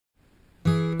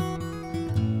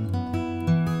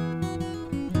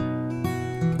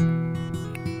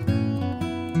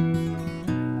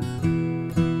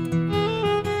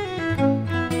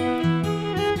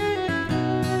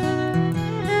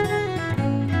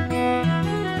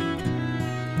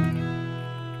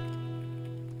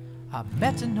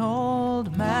Met an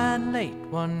old man late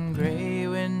one gray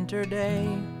winter day,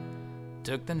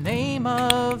 took the name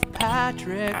of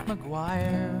Patrick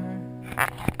McGuire.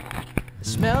 The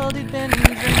smell he'd been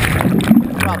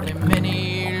drinking probably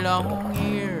many long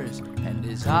years, and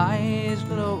his eyes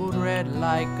glowed red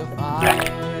like a fire.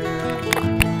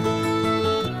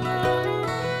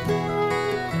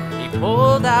 He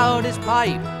pulled out his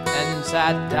pipe and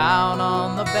sat down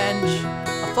on the bench.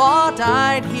 I thought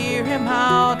I'd hear him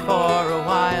out for a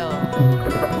while.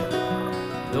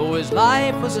 Though his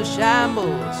life was a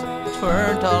shambles,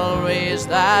 'tweren't always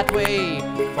that way,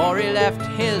 for he left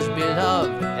his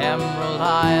beloved Emerald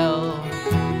Isle.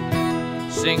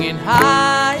 Singing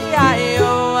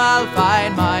hi-yi-oh, I'll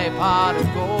find my pot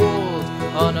of gold,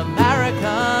 an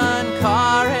American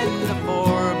car and a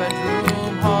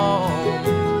 4-bedroom home.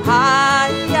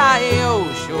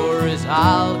 Hi-yi-oh, sure as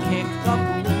I'll kick the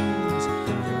booze,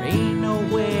 there ain't no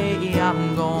way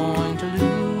I'm going to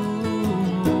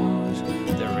lose.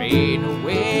 There ain't no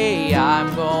way I'm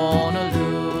gonna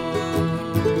lose.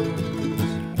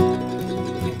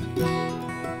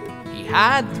 He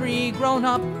had 3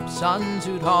 grown-up sons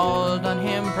who'd all done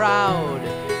him proud.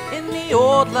 In the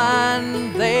old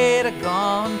land they'd have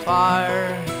gone far,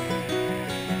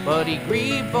 but he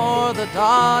grieved for the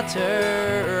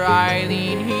daughter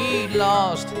Eileen he'd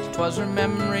lost. 'Twas her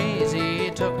memories he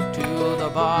took to the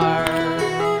bar.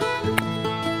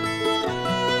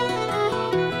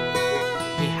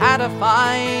 He had a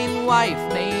fine wife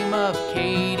named of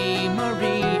Katie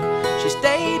Marie. She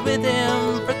stayed with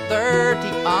him for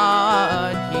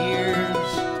 30-odd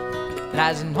years. And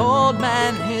as an old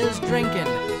man, his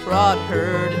drinking brought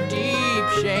her to deep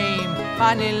shame,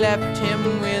 finally left him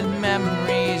with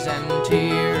memories and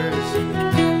tears.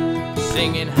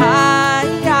 Singing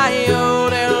hi-yi-oh,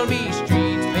 there'll be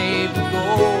streets paved with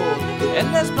gold, and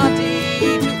there's plenty